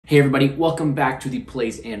Hey everybody, welcome back to the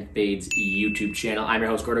Plays and Fades YouTube channel. I'm your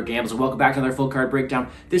host, Gordo Gambles, and welcome back to another full card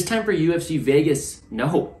breakdown. This time for UFC Vegas.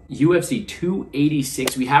 No, UFC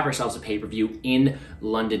 286. We have ourselves a pay-per-view in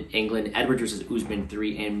London, England. Edwards versus Usman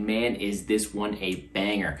 3, and man, is this one a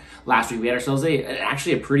banger. Last week we had ourselves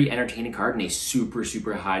actually a pretty entertaining card and a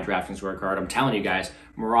super high DraftKings scorecard. I'm telling you guys,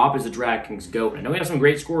 Mokaev is the DraftKings GOAT. I know we have some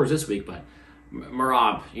great scores this week, but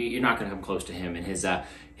Mokaev, you're not going to come close to him and his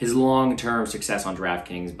long-term success on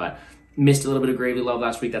DraftKings, but missed a little bit of gravy love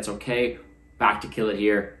last week. That's okay. Back to kill it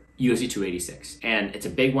here. UFC 286. And it's a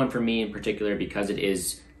big one for me in particular because it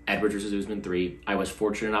is Edwards versus Usman 3. I was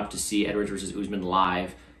fortunate enough to see Edwards versus Usman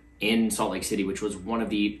live in Salt Lake City, which was one of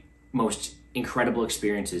the most incredible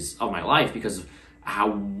experiences of my life because of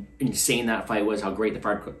how insane that fight was, how great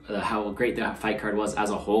the fight card was as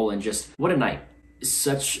a whole, and just what a night.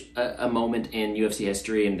 Such a moment in UFC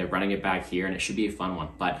history, and they're running it back here, and it should be a fun one.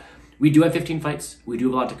 But we do have 15 fights. We do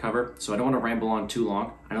have a lot to cover, so I don't want to ramble on too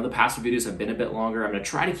long. I know the past videos have been a bit longer. I'm going to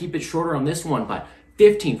try to keep it shorter on this one, but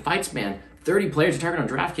 15 fights, man. 30 players to target on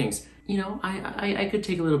DraftKings. You know, I could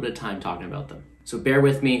take a little bit of time talking about them. So bear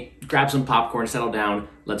with me, grab some popcorn, settle down.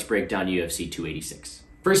 Let's break down UFC 286.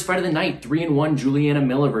 First fight of the night, 3-1 Juliana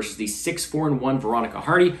Miller versus the 6-4-1 Veronica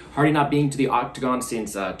Hardy. Hardy not being to the octagon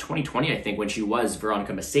since 2020, I think, when she was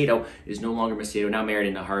Veronica Macedo. Is no longer Macedo, now married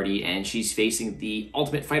into Hardy, and she's facing the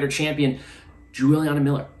Ultimate Fighter champion, Juliana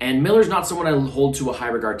Miller. And Miller's not someone I hold to a high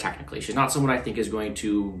regard technically. She's not someone I think is going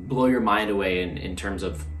to blow your mind away in terms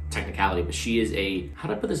of technicality, but she is how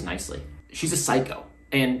do I put this nicely? She's a psycho.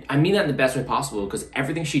 And I mean that in the best way possible because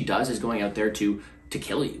everything she does is going out there to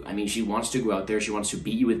kill you. I mean, she wants to go out there, she wants to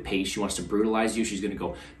beat you with pace, she wants to brutalize you, she's going to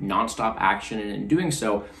go non-stop action, and in doing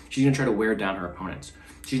so, she's going to try to wear down her opponents.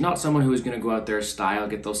 She's not someone who is going to go out there, style,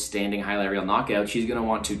 get those standing highlight reel knockouts. She's going to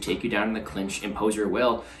want to take you down in the clinch, impose her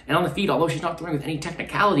will, and on the feet, although she's not throwing with any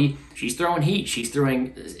technicality, she's throwing heat. She's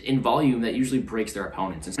throwing in volume that usually breaks their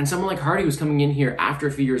opponents. And someone like Hardy, who's coming in here after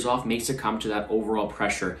a few years off, may succumb to that overall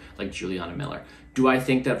pressure like Juliana Miller. Do I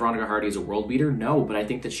think that Veronica Hardy is a world beater? No, but I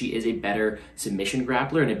think that she is a better submission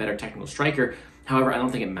grappler and a better technical striker. However, I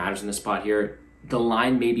don't think it matters in this spot here. The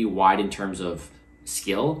line may be wide in terms of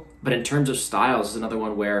skill, but in terms of styles, is another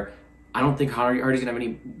one where I don't think Hardy's going to have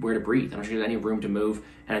anywhere to breathe. I don't think she has any room to move,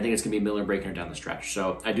 and I think it's going to be Miller breaking her down the stretch.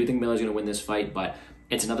 So I do think Miller's going to win this fight, but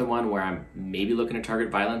it's another one where I'm maybe looking to target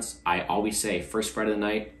violence. I always say first fight of the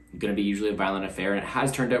night, going to be usually a violent affair, and it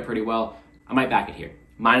has turned out pretty well. I might back it here.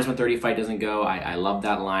 Minus 130 fight doesn't go. I love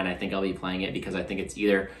that line. I think I'll be playing it because I think it's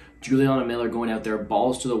either Juliana Miller going out there,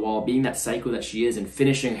 balls to the wall, being that psycho that she is, and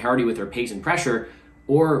finishing Hardy with her pace and pressure,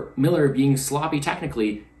 or Miller being sloppy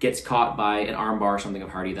technically, gets caught by an armbar or something of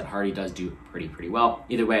Hardy that Hardy does do pretty well.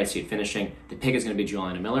 Either way, I see it finishing. The pick is going to be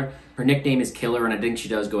Juliana Miller. Her nickname is Killer, and I think she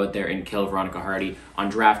does go out there and kill Veronica Hardy.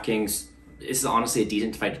 On DraftKings, this is honestly a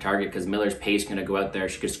decent fight to target because Miller's pace is going to go out there.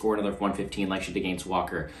 She could score another 115 like she did against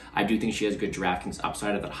Walker. I do think she has good DraftKings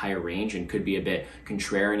upside at that higher range and could be a bit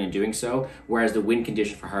contrarian in doing so, whereas the win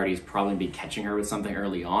condition for Hardy is probably be catching her with something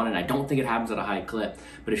early on, and I don't think it happens at a high clip,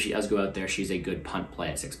 but if she does go out there, she's a good punt play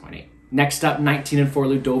at 6.8. Next up, 19-4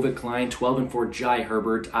 Ludovic Klein, 12-4 Jai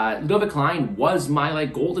Herbert. Ludovic Klein was my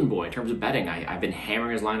golden boy in terms of betting. I've been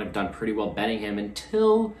hammering his line. I've done pretty well betting him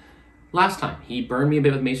until last time. He burned me a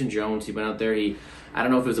bit with Mason Jones. He went out there. I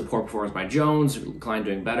don't know if it was a poor performance by Jones, Klein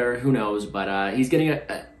doing better, who knows, but he's getting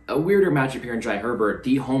a weirder matchup here in Jai Herbert,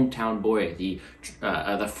 the hometown boy, the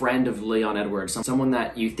friend of Leon Edwards, someone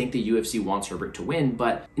that you think the UFC wants Herbert to win,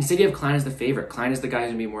 but instead you have Klein as the favorite. Klein is the guy who's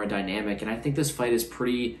going to be more dynamic, and I think this fight is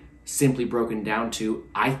pretty simply broken down to,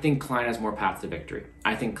 I think Klein has more path to victory.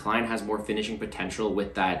 I think Klein has more finishing potential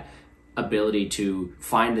with that ability to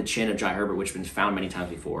find the chin of Jai Herbert, which has been found many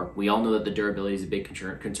times before. We all know that the durability is a big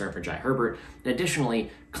concern for Jai Herbert. And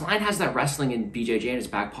additionally, Klein has that wrestling in BJJ in his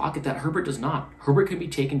back pocket that Herbert does not. Herbert can be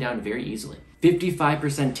taken down very easily. 55%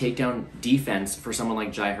 takedown defense for someone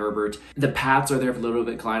like Jai Herbert. The paths are there for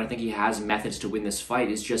Ludovic Klein. I think he has methods to win this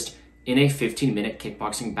fight. It's just in a 15-minute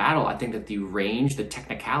kickboxing battle, I think that the range, the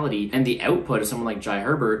technicality, and the output of someone like Jai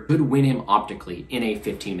Herbert could win him optically in a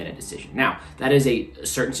 15-minute decision. Now, that is a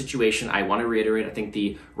certain situation. I want to reiterate, I think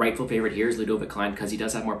the rightful favorite here is Ludovic Klein because he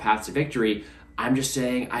does have more paths to victory. I'm just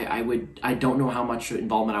saying I don't know how much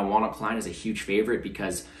involvement I want on Klein as a huge favorite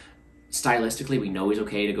because stylistically, we know he's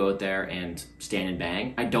okay to go out there and stand and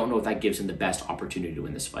bang. I don't know if that gives him the best opportunity to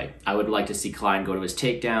win this fight. I would like to see Klein go to his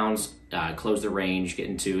takedowns, close the range, get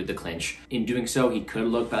into the clinch. In doing so, he could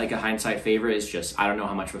look like a hindsight favorite. It's just, I don't know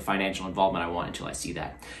how much of a financial involvement I want until I see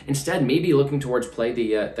that. Instead, maybe looking towards play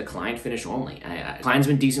the Klein finish only. Klein's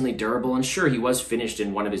been decently durable, and sure, he was finished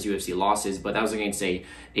in one of his UFC losses, but that was against a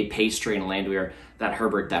pace train Landwehr that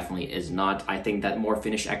Herbert definitely is not. I think that more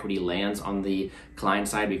finish equity lands on the Klein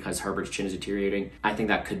side because Herbert's chin is deteriorating. I think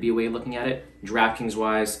that could be a way of looking at it. DraftKings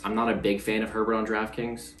wise, I'm not a big fan of Herbert on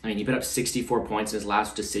DraftKings. I mean, he put up 64 points in his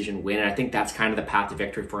last decision win, and I think that's kind of the path to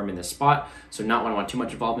victory for him in this spot, so not one I want too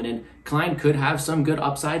much involvement in. Klein could have some good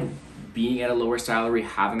upside, being at a lower salary,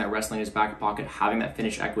 having that wrestling in his back pocket, having that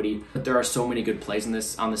finish equity. But there are so many good plays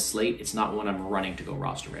on this slate, it's not one I'm running to go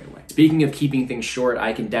roster right away. Speaking of keeping things short,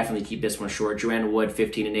 I can definitely keep this one short. Joanne Wood,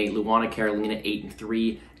 15-8, Luana Carolina,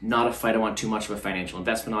 8-3. Not a fight I want too much of a financial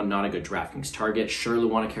investment on, not a good DraftKings target. Sure,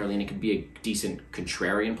 Luana Carolina could be a decent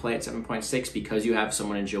contrarian play at 7.6 because you have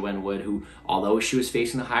someone in Joanne Wood who, although she was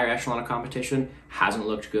facing the higher echelon of competition, hasn't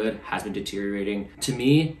looked good, has been deteriorating. To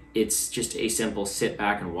me, it's just a simple sit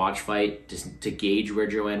back and watch fight just to gauge where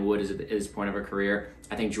Joanne Wood is at this point of her career.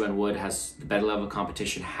 I think Joanne Wood has the better level of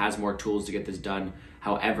competition, has more tools to get this done.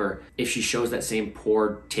 However, if she shows that same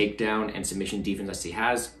poor takedown and submission defense that she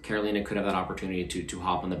has, Carolina could have that opportunity to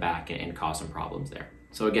hop on the back and cause some problems there.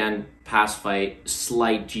 So again, pass fight,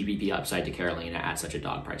 slight GPP upside to Carolina at such a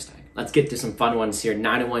dog price tag. Let's get to some fun ones here.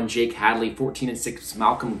 9-1 Jake Hadley, 14-6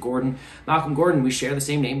 Malcolm Gordon. Malcolm Gordon, we share the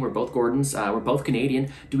same name. We're both Gordons. We're both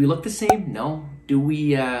Canadian. Do we look the same? No. Do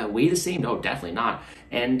we weigh the same? No, definitely not.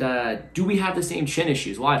 And do we have the same chin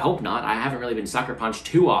issues? Well, I'd hope not. I haven't really been sucker punched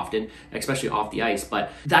too often, especially off the ice.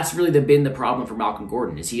 But that's really been the problem for Malcolm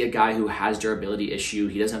Gordon. Is he a guy who has durability issue?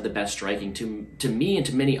 He doesn't have the best striking. To me and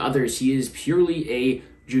to many others, he is purely a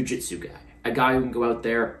jiu-jitsu guy. A guy who can go out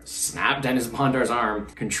there, snap Dennis Bondar's arm,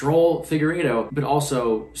 control Figueiredo, but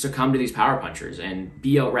also succumb to these power punchers and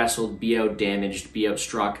be out-wrestled, be out-damaged, be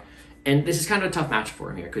out-struck. And this is kind of a tough match for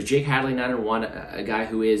him here because Jake Hadley, 9-1, a guy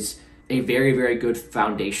who is a very, very good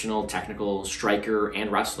foundational technical striker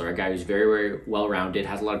and wrestler, a guy who's very, very well-rounded,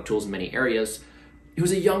 has a lot of tools in many areas. He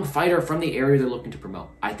was a young fighter from the area they're looking to promote.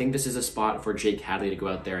 I think this is a spot for Jake Hadley to go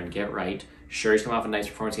out there and get right. Sure, he's come off a nice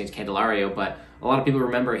performance against Candelario, but a lot of people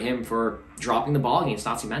remember him for dropping the ball against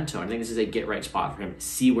Nascimento. I think this is a get-right spot for him to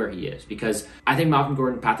see where he is, because I think Malcolm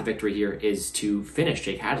Gordon's path to victory here is to finish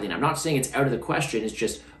Jake Hadley. And I'm not saying it's out of the question, it's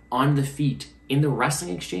just on the feet. In the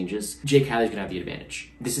wrestling exchanges, Jake Hadley's going to have the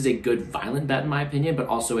advantage. This is a good violent bet in my opinion, but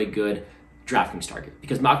also a good DraftKings target.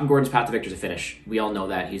 Because Malcolm Gordon's path to victory is a finish. We all know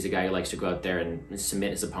that. He's a guy who likes to go out there and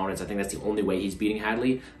submit his opponents. I think that's the only way he's beating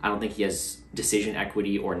Hadley. I don't think he has decision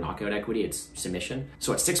equity or knockout equity. It's submission.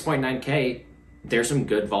 So at 6.9K, there's some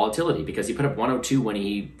good volatility because he put up 102 when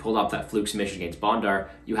he pulled off that fluke submission against Bondar.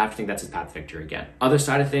 You have to think that's his path to victory again. Other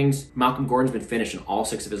side of things, Malcolm Gordon's been finished in all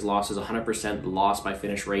 6 of his losses, 100% loss by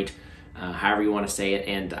finish rate, however you want to say it,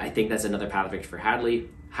 and I think that's another path to victory for Hadley.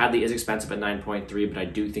 Hadley is expensive at 9.3, but I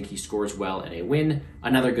do think he scores well in a win.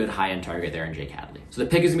 Another good high-end target there in Jake Hadley. So the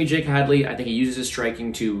pick is going to be Jake Hadley. I think he uses his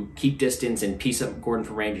striking to keep distance and piece up Gordon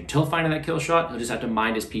from range until finding that kill shot. He'll just have to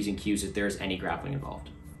mind his P's and Q's if there's any grappling involved.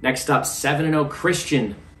 Next up, 7-0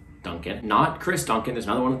 Christian Duncan. Not Chris Duncan. There's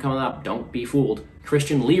another one coming up. Don't be fooled.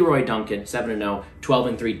 Christian Leroy Duncan, 7-0,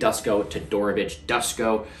 12-3 Dusko Todorovic.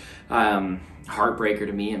 Dusko, heartbreaker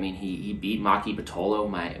to me. I mean, he beat Maki Pitolo,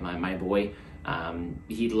 my boy.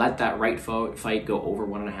 He let that right fight go over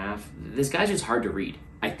 1.5. This guy's just hard to read.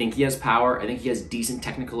 I think he has power. I think he has decent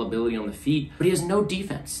technical ability on the feet, but he has no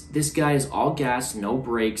defense. This guy is all gas, no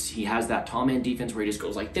breaks. He has that tall man defense where he just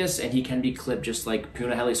goes like this, and he can be clipped just like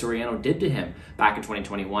Punahele Soriano did to him back in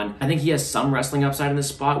 2021. I think he has some wrestling upside in this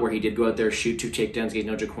spot where he did go out there, shoot 2 takedowns against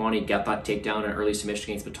Nojaquani, get that takedown and early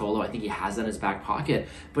submission against Pitolo. I think he has that in his back pocket.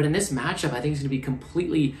 But in this matchup, I think he's going to be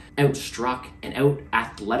completely outstruck and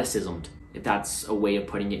out-athleticismed, if that's a way of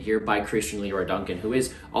putting it here, by Christian Leroy Duncan, who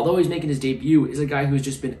is, although he's making his debut, is a guy who's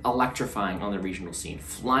just been electrifying on the regional scene.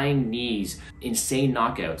 Flying knees, insane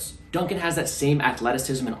knockouts. Duncan has that same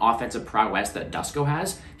athleticism and offensive prowess that Dusko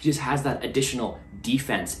has. He just has that additional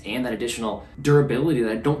defense and that additional durability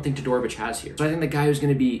that I don't think Todorovic has here. So I think the guy who's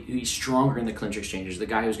going to be stronger in the clinch exchanges, the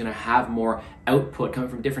guy who's going to have more output coming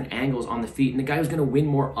from different angles on the feet, and the guy who's going to win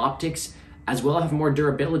more optics as well as have more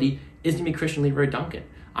durability is going to be Christian Leroy Duncan.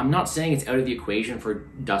 I'm not saying it's out of the equation for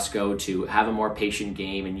Dusko to have a more patient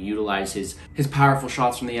game and utilize his powerful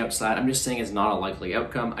shots from the outside. I'm just saying it's not a likely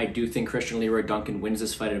outcome. I do think Christian Leroy Duncan wins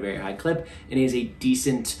this fight at a very high clip and is a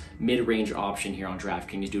decent mid-range option here on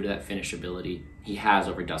DraftKings due to that finish ability he has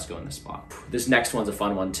over Dusko in the spot. This next one's a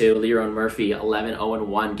fun one too. Leron Murphy,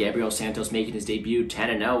 11-0-1. Gabriel Santos making his debut,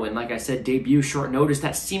 10-0. And like I said, debut short notice,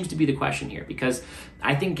 that seems to be the question here because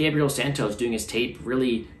I think Gabriel Santos doing his tape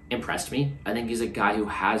really impressed me. I think he's a guy who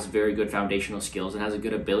has very good foundational skills and has a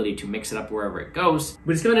good ability to mix it up wherever it goes.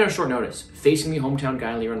 But it's coming out of short notice. Facing the hometown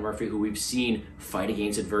guy, Leron Murphy, who we've seen fight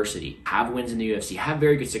against adversity, have wins in the UFC, have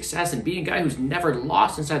very good success, and being a guy who's never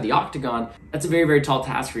lost inside the octagon, that's a very, very tall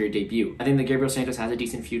task for your debut. I think that Gabriel Santos has a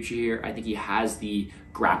decent future here. I think he has the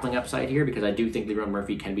grappling upside here because I do think Leron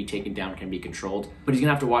Murphy can be taken down, can be controlled, but he's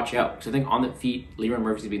gonna have to watch out because I think on the feet, Leron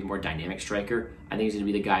Murphy's gonna be the more dynamic striker. I think he's gonna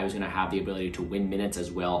be the guy who's gonna have the ability to win minutes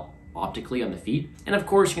as well optically on the feet. And of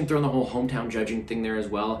course, you can throw in the whole hometown judging thing there as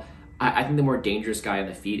well. I think the more dangerous guy on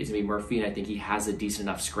the feet is going to be Murphy, and I think he has a decent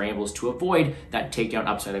enough scrambles to avoid that takedown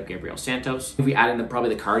upside of Gabriel Santos. If we add in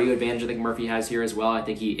probably the cardio advantage I think Murphy has here as well, I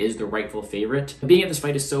think he is the rightful favorite. Being at this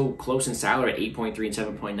fight is so close in salary at 8.3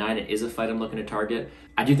 and 7.9, it is a fight I'm looking to target.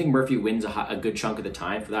 I do think Murphy wins a good chunk of the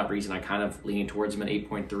time. For that reason, I kind of leaning towards him at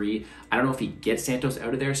 8.3. I don't know if he gets Santos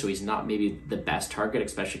out of there, so he's not maybe the best target,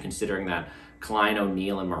 especially considering that Klein,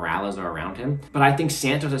 O'Neal, and Morales are around him. But I think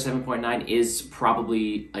Santos at 7.9 is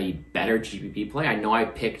probably a better GPP play. I know I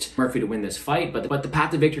picked Murphy to win this fight, but the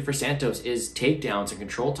path to victory for Santos is takedowns and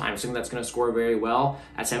control time, something that's going to score very well.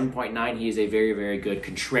 At 7.9, he is a very, very good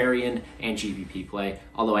contrarian and GPP play,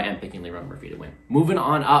 although I am picking Leron Murphy to win. Moving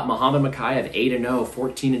on up, Muhammad Mokaev, 8-0,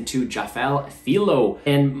 14-2, Jafel Filho.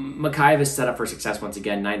 And Mokaev is set up for success once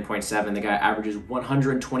again, 9.7. The guy averages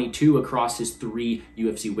 122 across his 3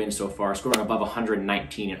 UFC wins so far, scoring above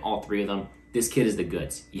 119 in all 3 of them. This kid is the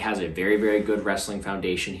goods. He has a very, very good wrestling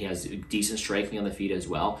foundation. He has decent striking on the feet as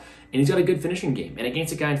well. And he's got a good finishing game. And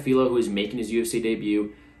against a guy in Filho who is making his UFC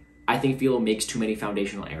debut, I think Filho makes too many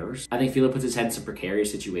foundational errors. I think Filho puts his head in some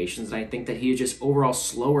precarious situations, and I think that he is just overall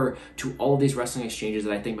slower to all of these wrestling exchanges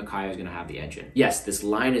that I think Mokaev is going to have the edge in. Yes, this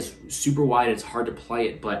line is super wide. It's hard to play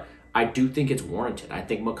it, but I do think it's warranted. I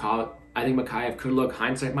think Mokaev could look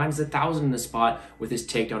hindsight minus 1,000 in this spot with his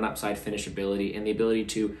takedown upside finish ability and the ability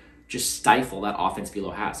to just stifle that offense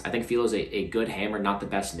Filho has. I think Filo's a good hammer, not the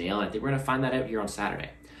best nail, and I think we're going to find that out here on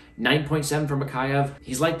Saturday. 9.7 for Mokaev.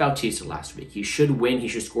 He's like Bautista last week. He should win. He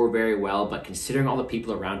should score very well, but considering all the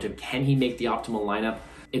people around him, can he make the optimal lineup?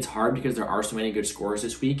 It's hard because there are so many good scorers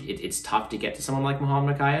this week. It's tough to get to someone like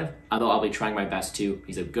Muhammad Mokaev, although I'll be trying my best to.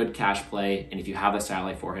 He's a good cash play, and if you have the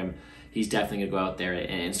salary for him, he's definitely going to go out there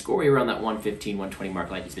and score around that 115, 120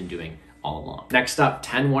 mark like he's been doing all along. Next up,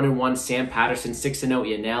 10-1-1, Sam Patterson, 6-0,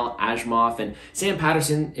 Yanel Ashmov. And Sam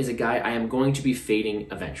Patterson is a guy I am going to be fading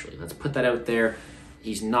eventually. Let's put that out there.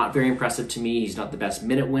 He's not very impressive to me. He's not the best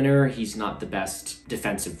minute winner. He's not the best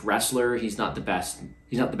defensive wrestler. He's not the best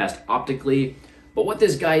optically. But what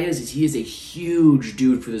this guy is he is a huge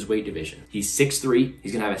dude for this weight division. He's 6'3".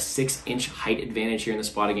 He's going to have a 6-inch height advantage here in the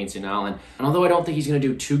spot against Yanel. And although I don't think he's going to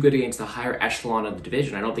do too good against the higher echelon of the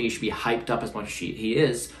division, I don't think he should be hyped up as much as he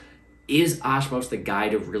is Ashmos the guy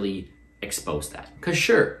to really expose that? Because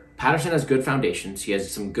sure, Patterson has good foundations. He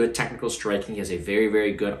has some good technical striking. He has a very,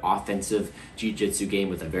 very good offensive jiu-jitsu game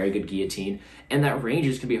with a very good guillotine. And that range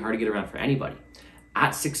is going to be hard to get around for anybody.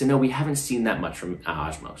 At 6-0, we haven't seen that much from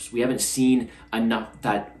Ashmos. We haven't seen enough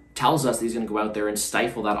that tells us that he's going to go out there and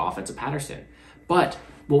stifle that offensive Patterson. But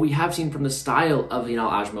what we have seen from the style of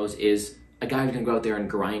Yanel Ashmos is a guy who's going to go out there and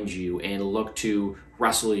grind you and look to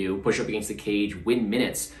wrestle you, push up against the cage, win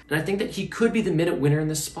minutes. And I think that he could be the minute winner in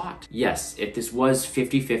this spot. Yes, if this was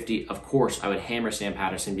 50-50, of course I would hammer Sam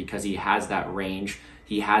Patterson because he has that range,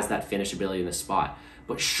 he has that finish ability in the spot.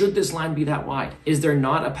 But should this line be that wide? Is there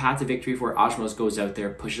not a path to victory where Ashmos goes out there,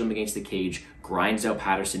 pushes him against the cage, grinds out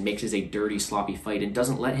Patterson, makes this a dirty, sloppy fight, and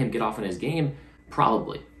doesn't let him get off in his game?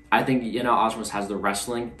 Probably. I think Yanel Ashmos has the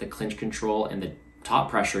wrestling, the clinch control, and the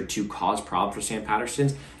top pressure to cause problems for Sam Patterson,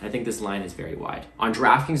 and I think this line is very wide. On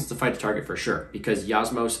DraftKings, it's a fight to target for sure, because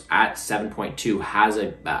Ashmos at 7.2 has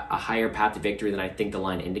a higher path to victory than I think the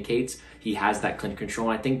line indicates. He has that clinch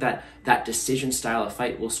control, and I think that decision style of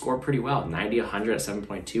fight will score pretty well. 90-100 at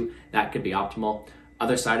 7.2, that could be optimal.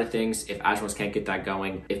 Other side of things, if Ashmos can't get that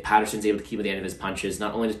going, if Patterson's able to keep at the end of his punches,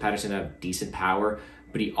 not only does Patterson have decent power,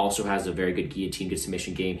 but he also has a very good guillotine, good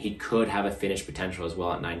submission game. He could have a finish potential as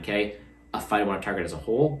well at 9K. a fight I want to target as a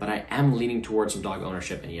whole, but I am leaning towards some dog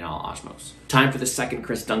ownership in Ashmov. Time for the second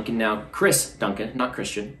Chris Duncan now. Chris Duncan, not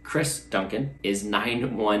Christian. Chris Duncan is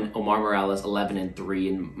 9-1, Omar Morales 11-3,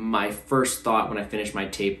 and my first thought when I finished my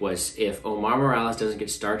tape was if Omar Morales doesn't get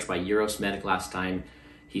starched by Eurosmetic last time,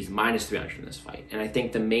 he's minus 300 in this fight. And I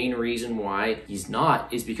think the main reason why he's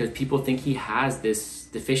not is because people think he has this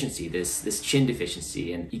deficiency, this chin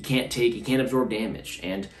deficiency, and he can't absorb damage.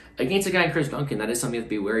 And against a guy like Chris Duncan, that is something to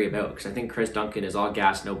be wary about, because I think Chris Duncan is all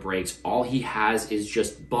gas, no brakes. All he has is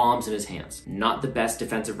just bombs in his hands. Not the best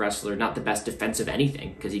defensive wrestler, not the best defensive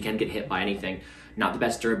anything, because he can get hit by anything. Not the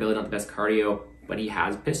best durability, not the best cardio, but he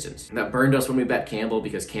has pistons. And that burned us when we bet Campbell,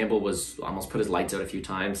 because Campbell was almost put his lights out a few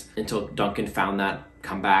times until Duncan found that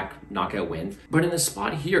comeback knockout win. But in this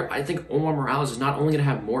spot here, I think Omar Morales is not only going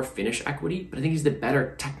to have more finish equity, but I think he's the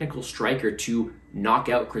better technical striker to knock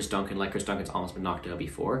out Chris Duncan, like Chris Duncan's almost been knocked out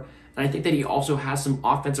before. And I think that he also has some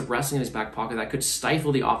offensive wrestling in his back pocket that could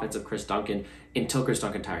stifle the offense of Chris Duncan until Chris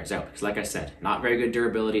Duncan tires out. Because like I said, not very good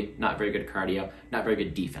durability, not very good cardio, not very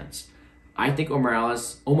good defense. I think Omar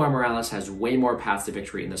Morales has way more paths to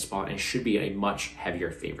victory in this spot and should be a much heavier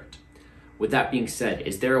favorite. With that being said,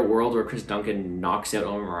 is there a world where Chris Duncan knocks out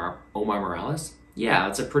Omar Morales? Yeah,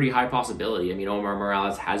 that's a pretty high possibility. I mean, Omar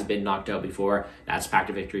Morales has been knocked out before. That's path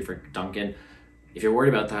to victory for Duncan. If you're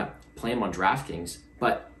worried about that, play him on DraftKings.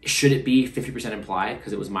 But should it be 50% implied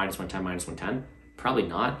because it was minus 110, minus 110? Probably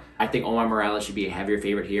not. I think Omar Morales should be a heavier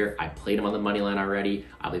favorite here. I played him on the money line already.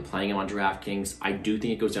 I'll be playing him on DraftKings. I do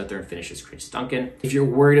think it goes out there and finishes Chris Duncan. If you're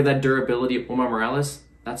worried of that durability of Omar Morales,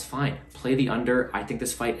 that's fine. Play the under. I think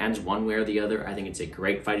this fight ends one way or the other. I think it's a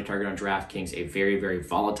great fight to target on DraftKings, a very, very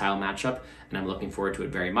volatile matchup, and I'm looking forward to it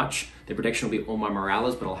very much. The prediction will be Omar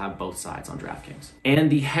Morales, but I'll have both sides on DraftKings.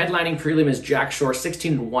 And the headlining prelim is Jack Shore,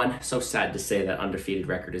 16-1. So sad to say that undefeated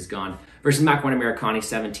record is gone. Versus Amirkhani,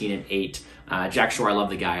 17-8. Jack Shore, I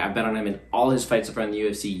love the guy. I've bet on him in all his fights so far in the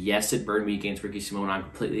UFC. Yes, it burned me against Ricky Simon. I'm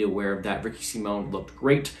completely aware of that. Ricky Simon looked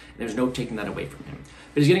great, and there's no taking that away from him.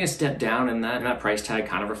 But he's getting a step down, and that price tag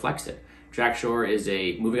kind of reflects it. Jack Shore is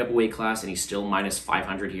moving up a weight class, and he's still minus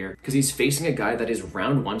 500 here because he's facing a guy that is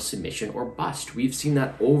round one submission or bust. We've seen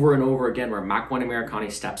that over and over again where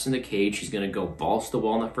Amirkhani steps in the cage. He's going to go balls to the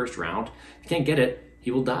wall in the first round. If he can't get it,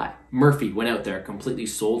 he will die. Murphy went out there completely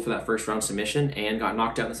sold for that first round submission and got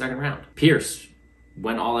knocked out in the second round. Pierce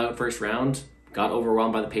went all out first round, got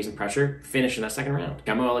overwhelmed by the pace and pressure, finished in that second round.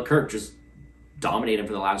 Gamuela Kirk just dominated him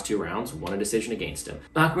for the last 2 rounds, won a decision against him.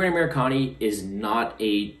 Amirkhani is not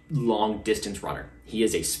a long distance runner. He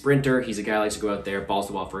is a sprinter. He's a guy who likes to go out there, balls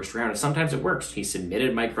to the wall first round, and sometimes it works. He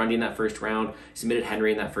submitted Mike Grundy in that first round, submitted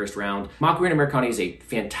Henry in that first round. Amirkhani is a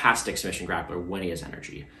fantastic submission grappler when he has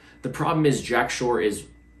energy. The problem is Jack Shore is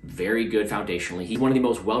very good foundationally. He's one of the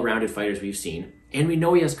most well-rounded fighters we've seen. And we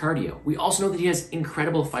know he has cardio. We also know that he has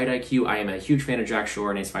incredible fight IQ. I am a huge fan of Jack Shore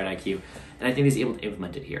and his fight IQ, and I think he's able to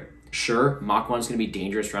implement it here. Sure, Mach 1 is going to be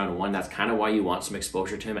dangerous round 1. That's kind of why you want some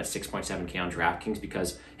exposure to him at 6.7K on DraftKings,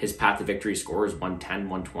 because his path to victory score is 110,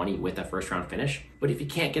 120 with that first round finish. But if he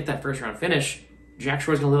can't get that first round finish, Jack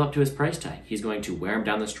Shore is going to live up to his price tag. He's going to wear him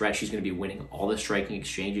down the stretch. He's going to be winning all the striking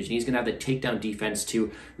exchanges, and he's going to have the takedown defense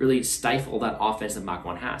to really stifle that offense that Mach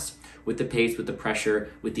 1 has. With the pace, with the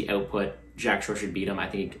pressure, with the output, Jack Shore should beat him. I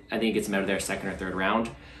think he gets him out of there second or third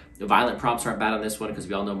round. The violent props aren't bad on this one because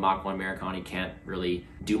we all know Mach 1 Amirkhani can't really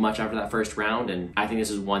do much after that first round, and I think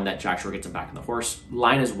this is one that Jack Shore gets him back on the horse.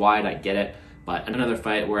 Line is wide, I get it, but another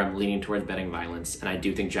fight where I'm leaning towards betting violence, and I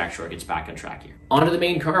do think Jack Shore gets back on track here. On to the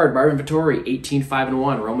main card, Vettori,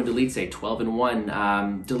 18-5-1, Roman Dolidze,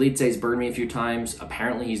 12-1. Dolidze's burned me a few times.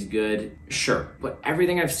 Apparently he's good, sure. But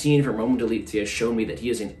everything I've seen from Roman Dolidze has shown me that he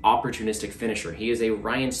is an opportunistic finisher. He is a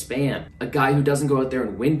Ryan Spann, a guy who doesn't go out there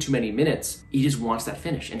and win too many minutes. He just wants that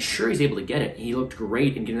finish, and sure, he's able to get it. He looked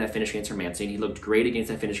great in getting that finish against Hermanson. He looked great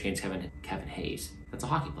against that finish against Kevin Hayes. That's a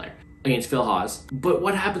hockey player. Against Phil Haas. But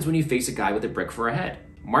what happens when you face a guy with a brick for a head?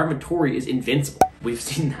 Vettori is invincible. We've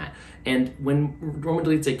seen that. And when Roman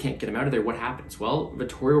Dolidze can't get him out of there, what happens? Well,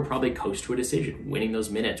 Vettori will probably coast to a decision, winning those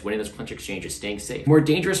minutes, winning those clinch exchanges, staying safe. More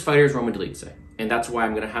dangerous fighter is Roman Dolidze. And that's why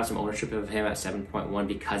I'm going to have some ownership of him at 7.1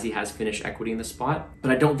 because he has finish equity in the spot. But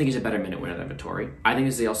I don't think he's a better minute winner than Vettori. I think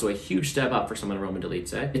this is also a huge step up for someone like Roman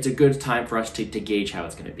Dolidze. It's a good time for us to gauge how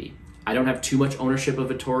it's going to be. I don't have too much ownership of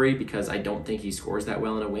Vettori because I don't think he scores that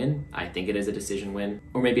well in a win. I think it is a decision win,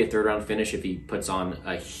 or maybe a third round finish if he puts on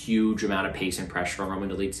a huge amount of pace and pressure on Roman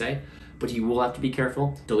Dolidze. But he will have to be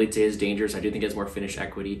careful. Dolidze is dangerous. I do think he has more finish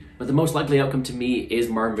equity. But the most likely outcome to me is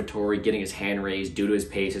Vettori getting his hand raised due to his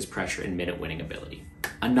pace, his pressure, and minute winning ability.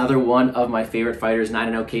 Another one of my favorite fighters,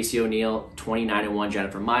 9-0 Casey O'Neill, 29-1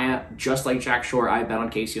 Jennifer Maia. Just like Jack Shore, I bet on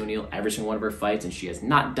Casey O'Neill every single one of her fights, and she has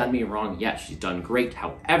not done me wrong yet. She's done great.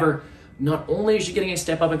 However, not only is she getting a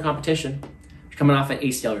step up in competition, she's coming off an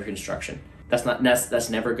ACL reconstruction. That's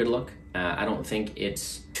never a good look. I don't think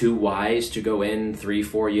it's too wise to go in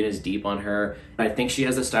 3-4 units deep on her. I think she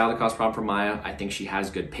has a style that causes problem for Maia. I think she has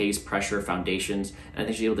good pace, pressure, foundations, and I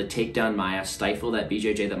think she's able to take down Maia, stifle that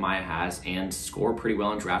BJJ that Maia has, and score pretty well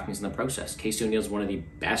on DraftKings in the process. Casey O'Neill is one of the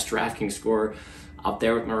best DraftKings scorer up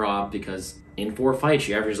there with Marab because in 4 fights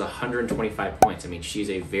she averages 125 points. I mean, she's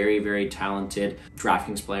a very, very talented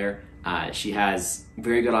DraftKings player. She has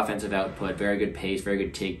very good offensive output, very good pace, very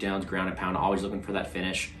good takedowns, ground and pound, always looking for that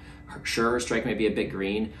finish. Sure, her strike may be a bit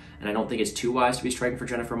green, and I don't think it's too wise to be striking for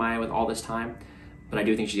Jennifer Maia with all this time, but I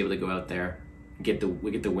do think she's able to go out there, get the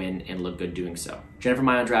win, and look good doing so. Jennifer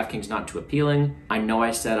Maia on DraftKings, not too appealing. I know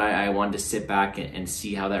I said I wanted to sit back and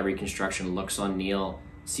see how that reconstruction looks on Neal,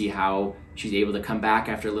 see how she's able to come back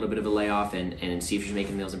after a little bit of a layoff and see if she's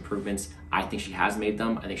making those improvements. I think she has made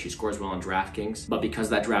them. I think she scores well on DraftKings. But because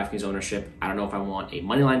of that DraftKings ownership, I don't know if I want a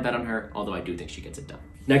moneyline bet on her, although I do think she gets it done.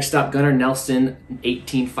 Next up, Gunnar Nelson,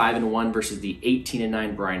 18-5-1 versus the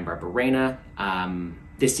 18-9 Brian Barberena.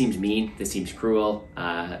 This seems mean. This seems cruel.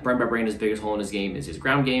 Brian Barberena's biggest hole in his game is his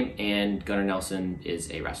ground game, and Gunnar Nelson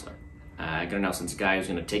is a wrestler. Gunnar Nelson's a guy who's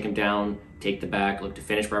going to take him down, take the back, look to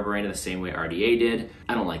finish Barberena the same way RDA did.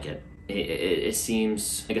 I don't like it. It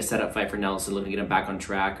seems like a setup fight for Nelson, looking to get him back on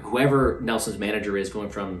track. Whoever Nelson's manager is, going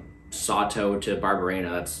from Sato to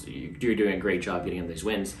Barberena, you're doing a great job getting him these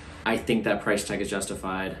wins. I think that price tag is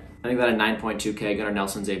justified. I think that at 9.2K, Gunnar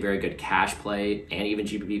Nelson's a very good cash play and even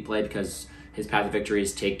GPP play because his path to victory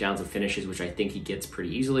is takedowns and finishes, which I think he gets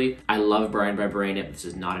pretty easily. I love Brian Barberena, but this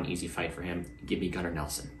is not an easy fight for him. Give me Gunnar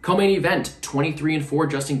Nelson. Co-main event,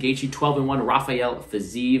 23-4, Justin Gaethje, 12-1, Rafael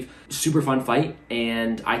Fiziev. Super fun fight,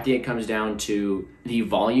 and I think it comes down to the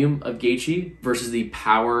volume of Gaethje versus the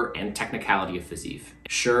power and technicality of Fiziev.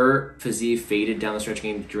 Sure, Fiziev faded down the stretch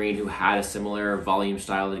against Green, who had a similar volume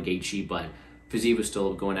style to Gaethje, but Fiziev was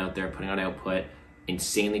still going out there, putting on output.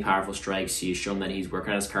 Insanely powerful strikes. He's shown that he's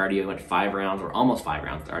working on his cardio. Went 5 rounds, or almost 5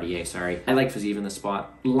 rounds with RDA, sorry. I like Fiziev in the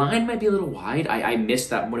spot. Line might be a little wide. I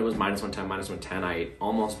missed that when it was -110, -110. I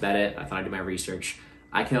almost bet it. I thought I did my research.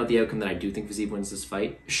 I came out with the outcome that I do think Fiziev wins this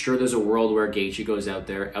fight. Sure, there's a world where Gaethje goes out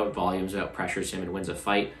there, out volumes, out pressures him, and wins a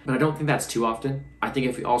fight, but I don't think that's too often. I think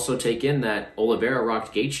if we also take in that Oliveira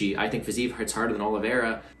rocked Gaethje, I think Fiziev hits harder than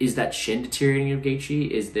Oliveira. Is that chin deteriorating of Gaethje?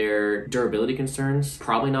 Is there durability concerns?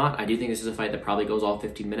 Probably not. I do think this is a fight that probably goes all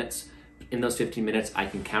 15 minutes. In those 15 minutes, I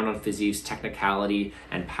can count on Fiziev's technicality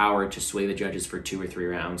and power to sway the judges for 2 or 3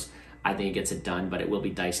 rounds. I think it gets it done, but it will be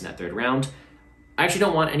dicey in that 3rd round. I actually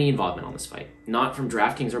don't want any involvement on this fight. Not from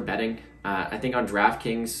DraftKings or betting. I think on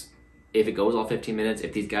DraftKings, if it goes all 15 minutes,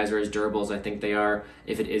 if these guys are as durable as I think they are,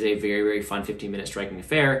 if it is a very, very fun 15-minute striking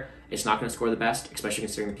affair, it's not going to score the best, especially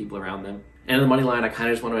considering the people around them. And on the money line, I kind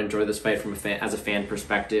of just want to enjoy this fight from as a fan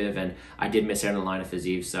perspective, and I did miss out on the line of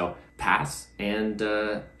Fiziev, so pass. And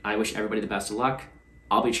I wish everybody the best of luck.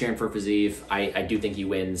 I'll be cheering for Fiziev. I do think he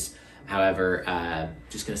wins. However,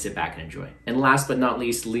 just going to sit back and enjoy. And last but not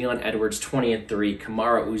least, Leon Edwards, 20-3,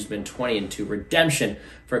 Kamaru Usman, 20-2. Redemption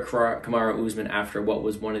for Kamaru Usman after what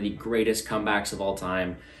was one of the greatest comebacks of all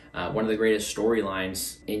time. One of the greatest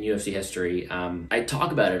storylines in UFC history. I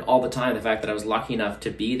talk about it all the time, the fact that I was lucky enough to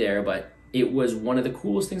be there, but it was one of the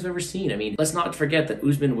coolest things I've ever seen. I mean, let's not forget that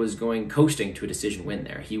Usman was coasting to a decision win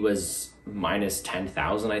there. He was minus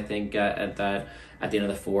 10,000, I think, at the end of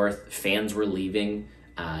the 4th. Fans were leaving.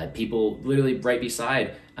 People literally right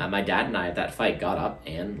beside my dad and I at that fight got up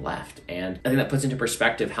and left. And I think that puts into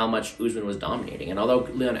perspective how much Usman was dominating. And although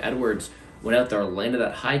Leon Edwards went out there, landed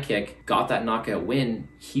that high kick, got that knockout win,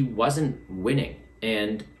 he wasn't winning.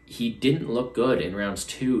 And he didn't look good in rounds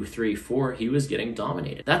 2, 3, 4. He was getting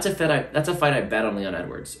dominated. That's a fight I bet on Leon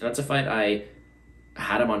Edwards. And that's a fight I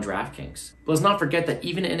had him on DraftKings. But let's not forget that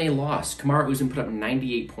even in a loss, Kamaru Usman put up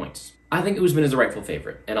 98 points. I think Usman is a rightful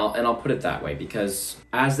favorite, and I'll put it that way, because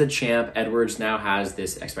as the champ, Edwards now has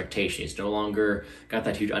this expectation. He's no longer got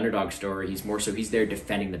that huge underdog story. He's there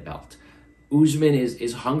defending the belt. Usman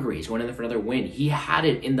is hungry. He's going in there for another win. He had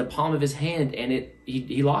it in the palm of his hand, and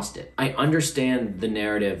he lost it. I understand the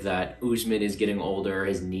narrative that Usman is getting older,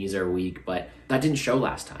 his knees are weak, but that didn't show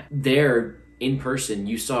last time. There, in person,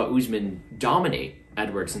 you saw Usman dominate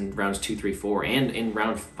Edwards in rounds 2, 3, 4, and in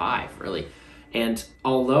round 5, really. And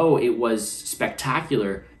although it was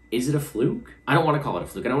spectacular, Is it a fluke? I don't want to call it a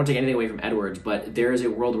fluke. I don't want to take anything away from Edwards, but there is a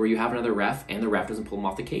world where you have another ref and the ref doesn't pull him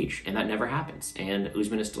off the cage, and that never happens, and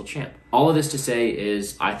Usman is still champ. All of this to say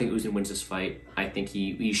is I think Usman wins this fight. I think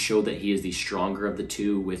he showed that he is the stronger of the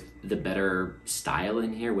two with the better style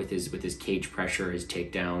in here, with his cage pressure, his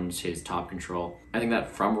takedowns, his top control. I think that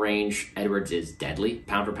from range, Edwards is deadly.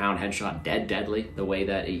 Pound for pound, headshot, deadly, the way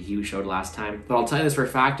that he showed last time. But I'll tell you this for a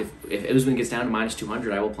fact, if Usman gets down to minus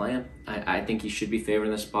 200, I will play him. I think he should be favored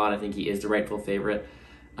in this spot. I think he is the rightful favorite.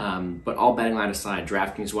 But all betting line aside,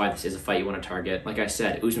 DraftKings-wide, this is a fight you want to target. Like I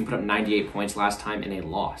said, Usman put up 98 points last time in a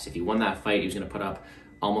loss. If he won that fight, he was going to put up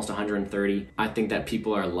almost 130. I think that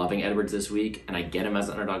people are loving Edwards this week, and I get him as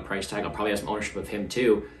an underdog price tag. I'll probably have some ownership of him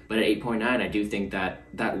too. But at 8.9, I do think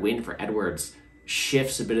that win for Edwards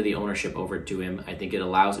shifts a bit of the ownership over to him. I think it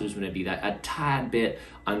allows Usman to be that a tad bit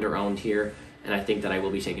under-owned here, and I think that I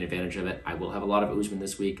will be taking advantage of it. I will have a lot of Usman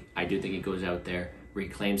this week. I do think he goes out there,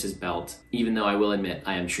 reclaims his belt, even though I will admit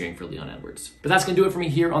I am cheering for Leon Edwards. But that's going to do it for me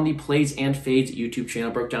here on the Plays and Fades YouTube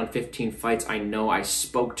channel. Broke down 15 fights. I know I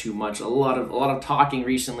spoke too much. A lot of talking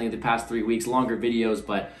recently the past 3 weeks, longer videos,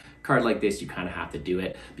 but card like this, you kind of have to do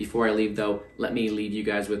it. Before I leave though, let me leave you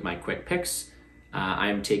guys with my quick picks.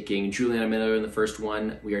 I'm taking Juliana Miller in the first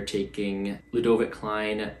one. We are taking Todorovic,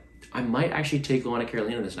 Klein. I might actually take Luana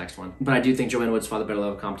Carolina in this next one. But I do think Joanne Wood's fought the better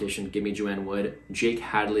level of competition. Give me Joanne Wood. Jake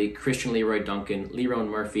Hadley, Christian Leroy Duncan, Lerone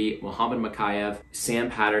Murphy, Muhammad Mokaev, Sam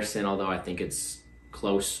Patterson, although I think it's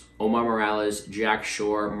close, Omar Morales, Jack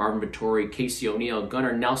Shore, Marvin Vettori, Casey O'Neill,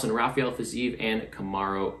 Gunnar Nelson, Rafael Fiziev, and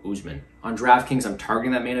Kamaru Usman. On DraftKings, I'm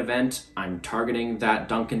targeting that main event. I'm targeting that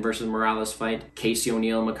Duncan versus Morales fight. Casey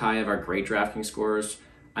O'Neill and Mokaev are great DraftKings scorers.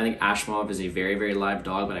 I think Ashmov is a very, very live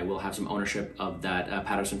dog, but I will have some ownership of that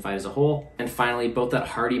Patterson fight as a whole. And finally, both that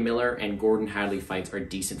Hardy Miller and Gordon Hadley fights are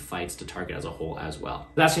decent fights to target as a whole as well.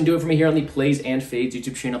 That's going to do it for me here on the Plays and Fades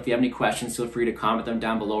YouTube channel. If you have any questions, feel free to comment them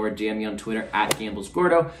down below or DM me on Twitter at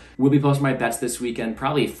GamblesGordo. We'll be posting my bets this weekend,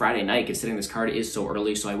 probably Friday night, considering this card is so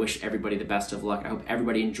early. So I wish everybody the best of luck. I hope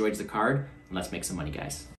everybody enjoys the card, and let's make some money,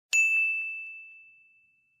 guys.